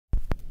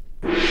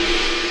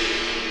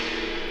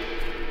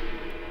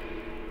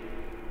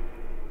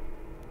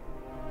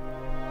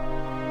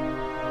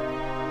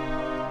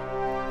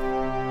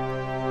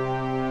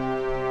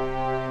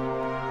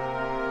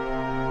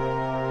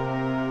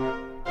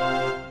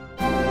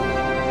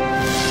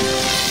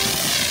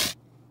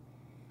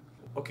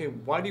Okay,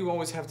 why do you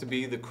always have to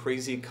be the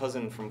crazy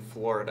cousin from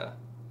Florida?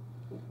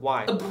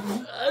 Why?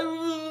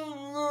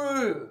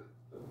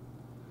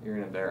 You're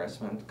an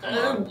embarrassment. Come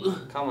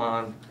on. Come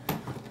on.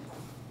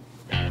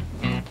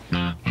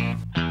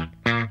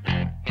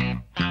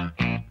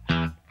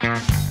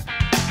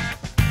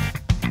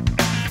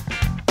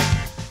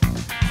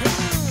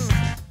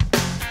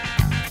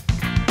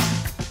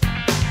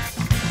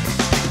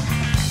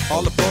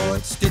 All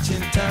aboard, stitching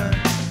time.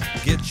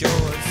 Get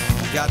yours,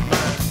 got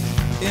mine.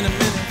 In a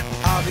minute,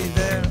 I'll be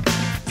there.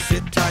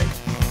 Sit tight,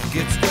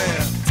 get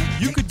square.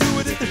 You could do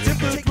it at the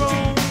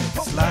Dipper-Drome.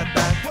 Slide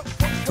back,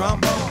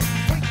 trombone.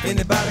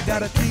 Anybody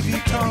got a TV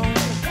tone?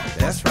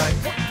 That's right.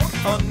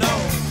 Oh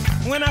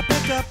no. When I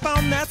pick up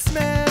on that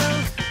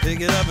smell, pick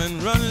it up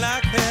and run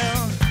like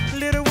hell.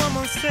 Little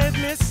woman said,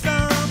 "Miss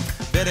Some,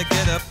 better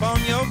get up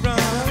on your run."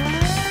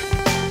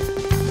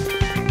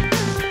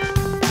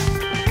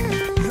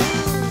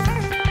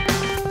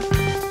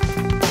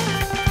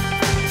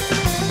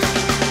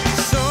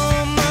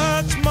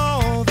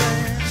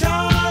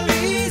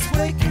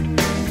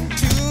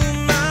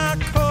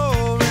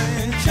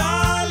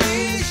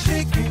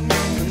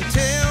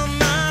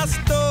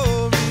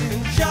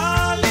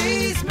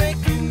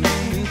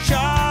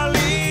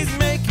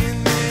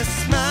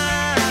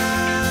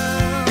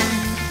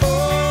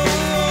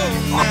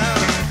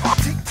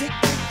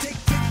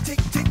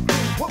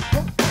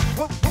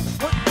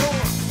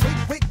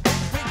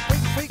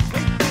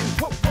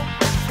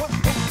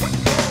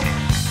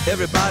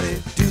 Everybody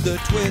do the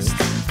twist.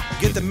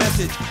 Get the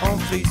message on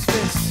Fleet's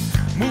fist.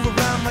 Move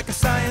around like a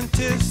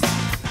scientist.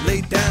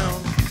 Lay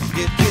down,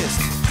 get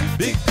kissed.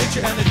 Big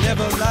picture and it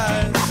never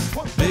lies.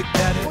 Big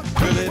Daddy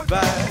will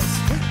advise.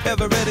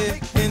 Ever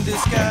ready in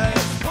disguise.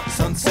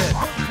 Sunset,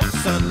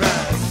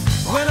 sunrise.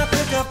 When I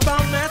pick up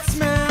on that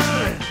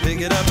smell,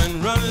 pick it up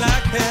and run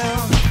like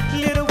hell.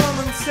 Little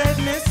woman said,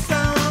 "Miss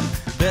Some,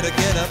 better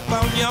get up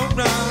on your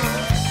run."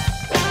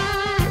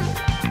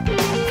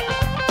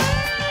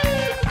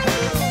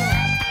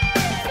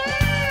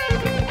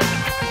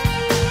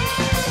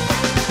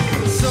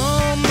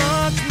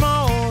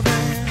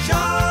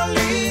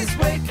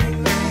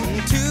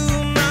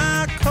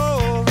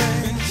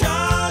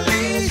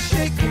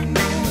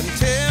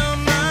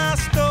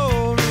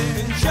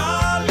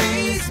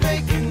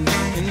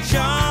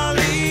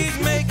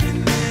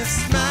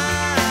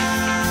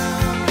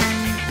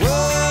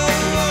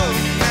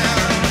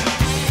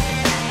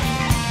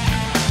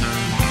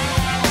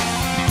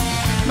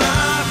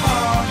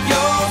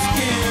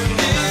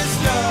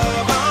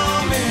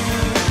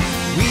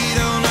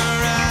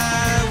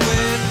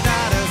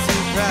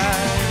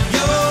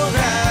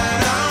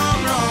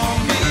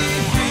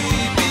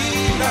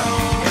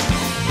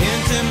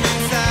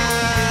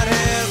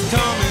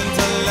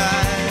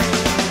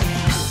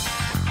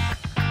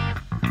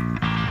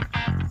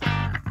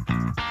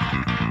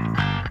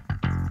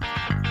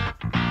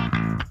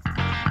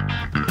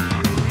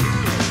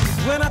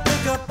 When I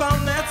pick up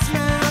on that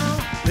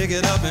smell, pick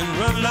it up and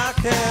run like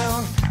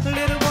hell.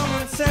 Little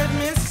woman said,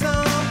 "Miss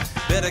Some,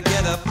 better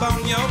get up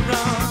on your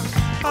run."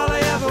 All I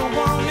ever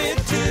wanted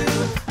to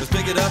was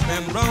pick it up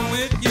and run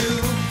with you.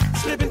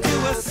 Slip into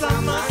a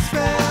summer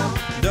spell,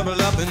 double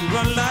up and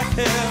run like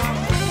hell.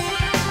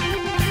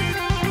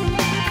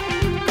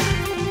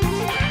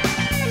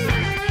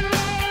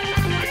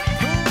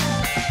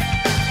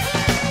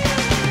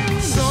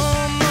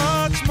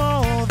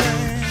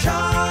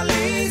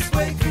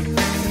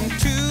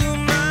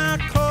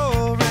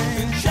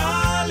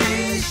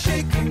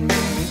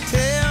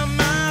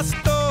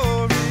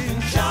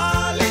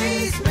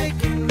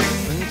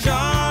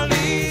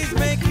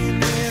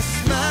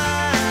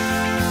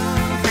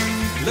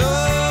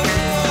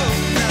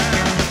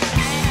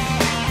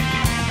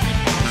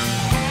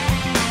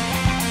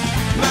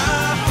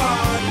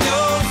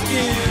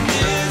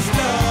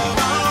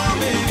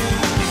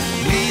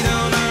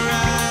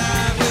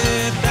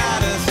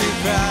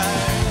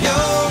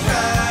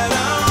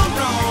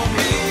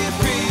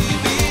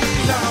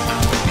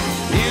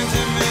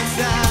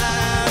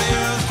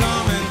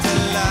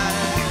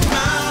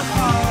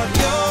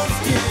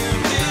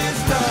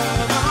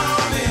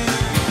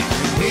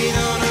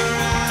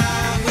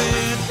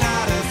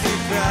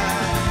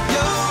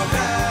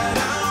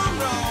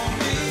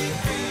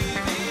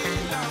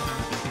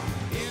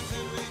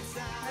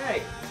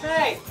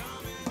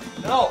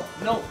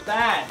 No,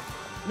 Dad.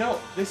 No,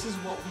 this is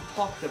what we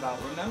talked about,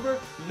 remember?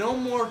 No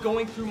more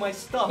going through my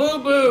stuff.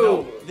 Boo-boo!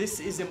 No, this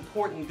is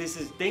important. This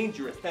is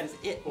dangerous. That is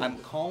it. I'm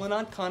calling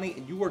on Connie,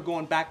 and you are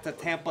going back to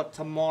Tampa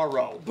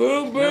tomorrow.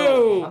 Boo-boo!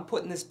 No, I'm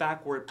putting this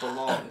back where it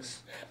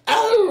belongs.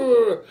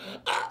 Oh!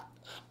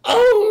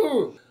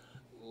 Oh!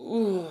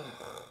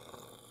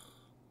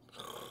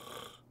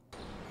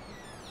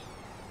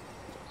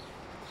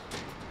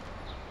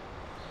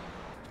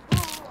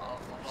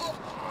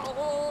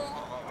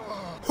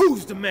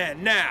 Who's the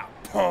man now,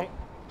 punk?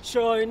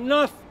 Sure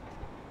enough.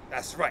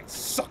 That's right,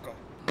 sucker.